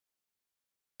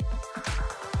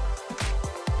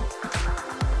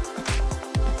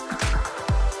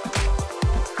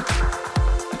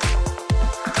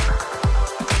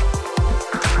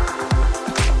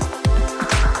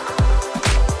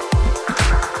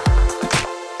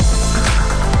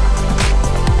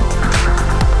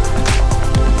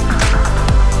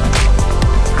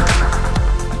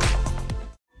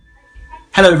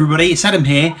Hello everybody, it's Adam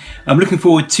here. I'm looking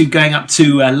forward to going up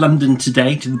to London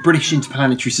today to the British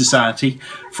Interplanetary Society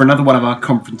for another one of our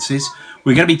conferences.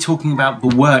 We're going to be talking about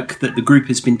the work that the group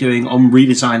has been doing on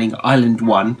redesigning Island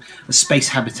 1, a space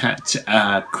habitat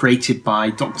created by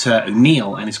Dr.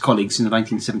 O'Neill and his colleagues in the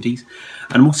 1970s.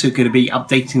 And I'm also going to be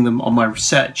updating them on my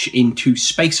research into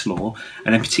space law,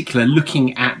 and in particular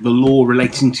looking at the law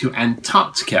relating to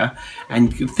Antarctica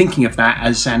and thinking of that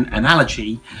as an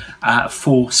analogy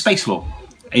for space law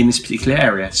in this particular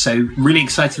area. So really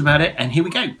excited about it, and here we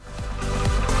go.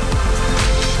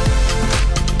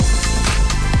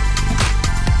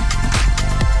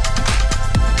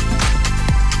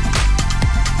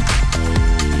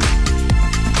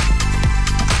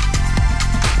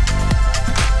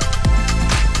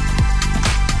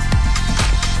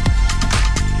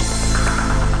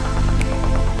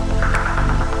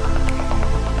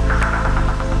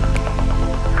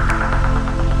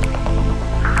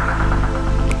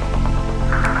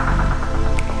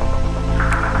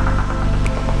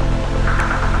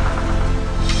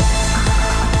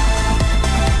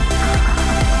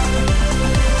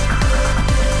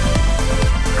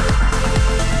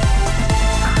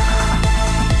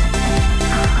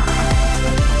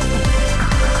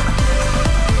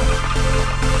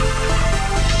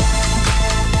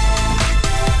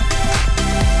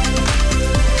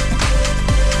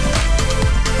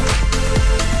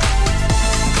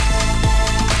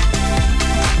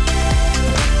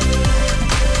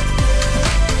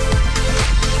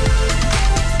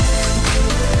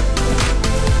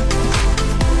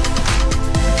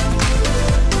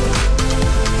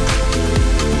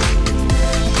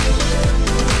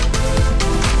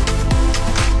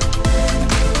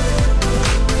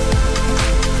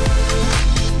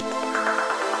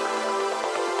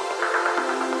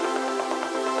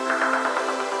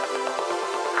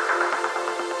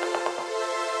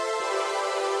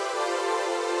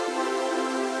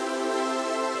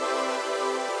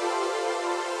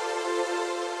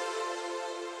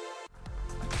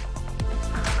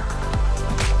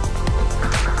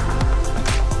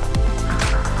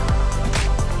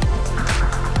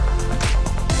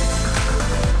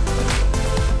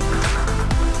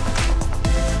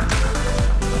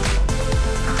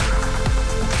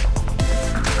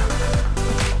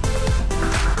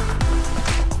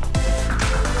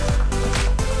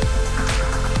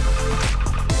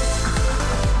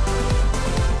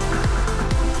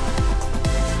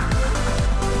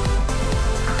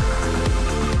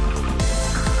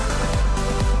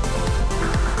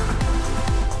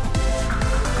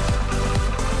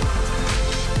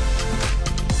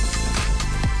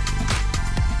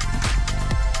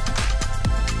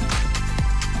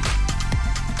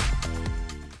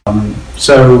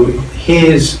 So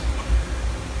here's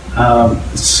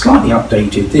slightly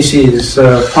updated. This is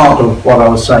part of what I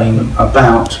was saying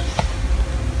about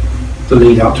the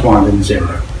lead up to Island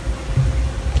 0.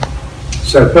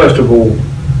 So first of all,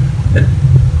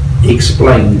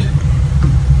 explained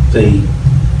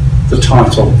the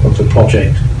title of the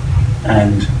project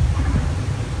and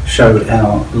showed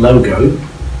our logo.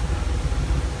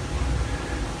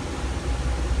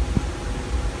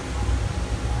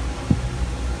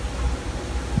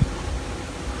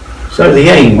 So the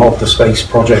aim of the space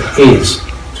project is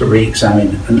to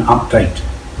re-examine and update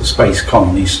the space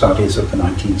colony studies of the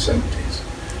 1970s.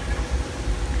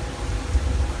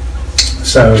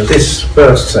 So this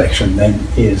first section then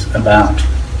is about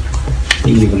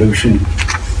the evolution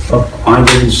of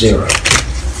Island 0.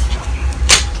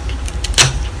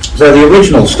 So the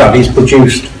original studies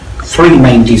produced three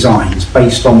main designs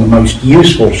based on the most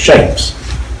useful shapes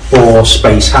for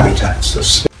space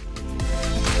habitats.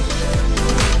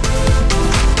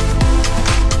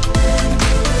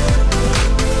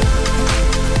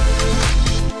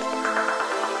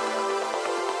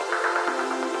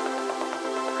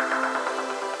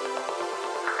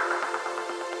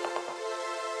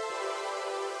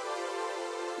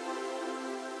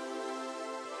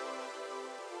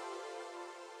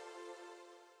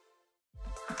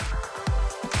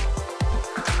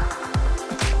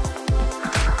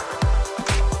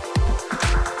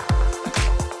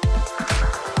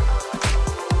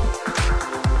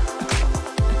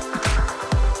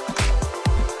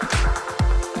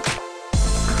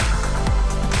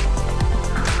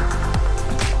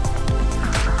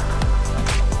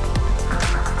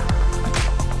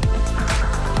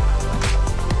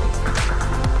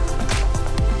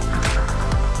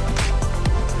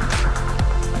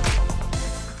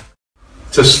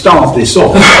 To start this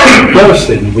off, the first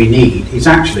thing we need is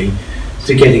actually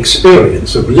to get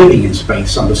experience of living in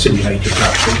space under simulated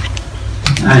gravity,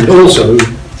 and also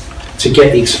to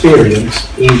get experience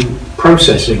in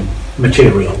processing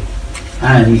material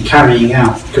and carrying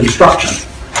out construction.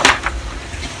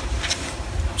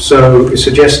 So it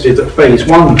suggested that phase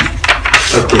one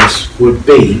of this would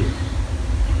be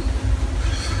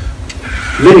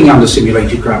living under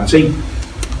simulated gravity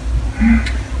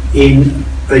in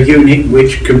a unit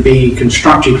which can be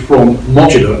constructed from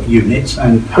modular units,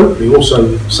 and hopefully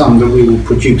also some that we will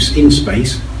produce in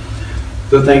space,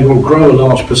 that they will grow a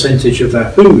large percentage of their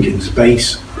food in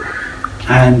space,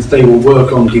 and they will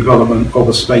work on development of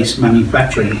a space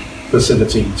manufacturing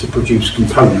facility to produce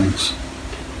components.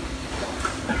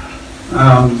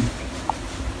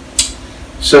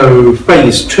 So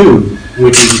phase two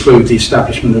would include the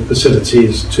establishment of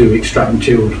facilities to extract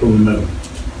material from the moon.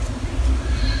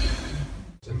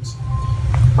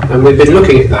 And we've been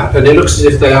looking at that, and it looks as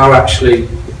if they are actually,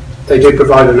 they do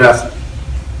provide enough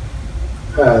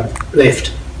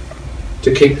lift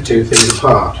to keep the two things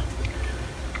apart.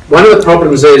 One of the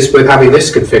problems is with having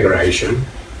this configuration,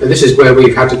 and this is where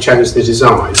we've had to change the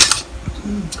design,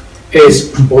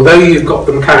 is although you've got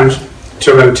them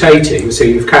counter-rotating, so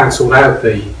you've cancelled out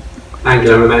the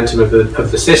angular momentum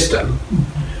of the system,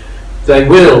 they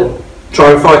will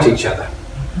try and fight each other.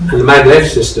 And the maglev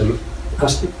system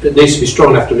it needs to be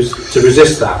strong enough to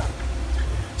resist that.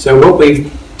 So what we've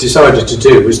decided to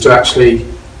do was to actually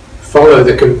follow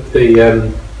the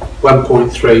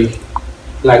 1.3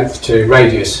 length to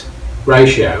radius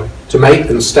ratio to make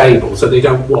them stable so they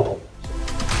don't wobble.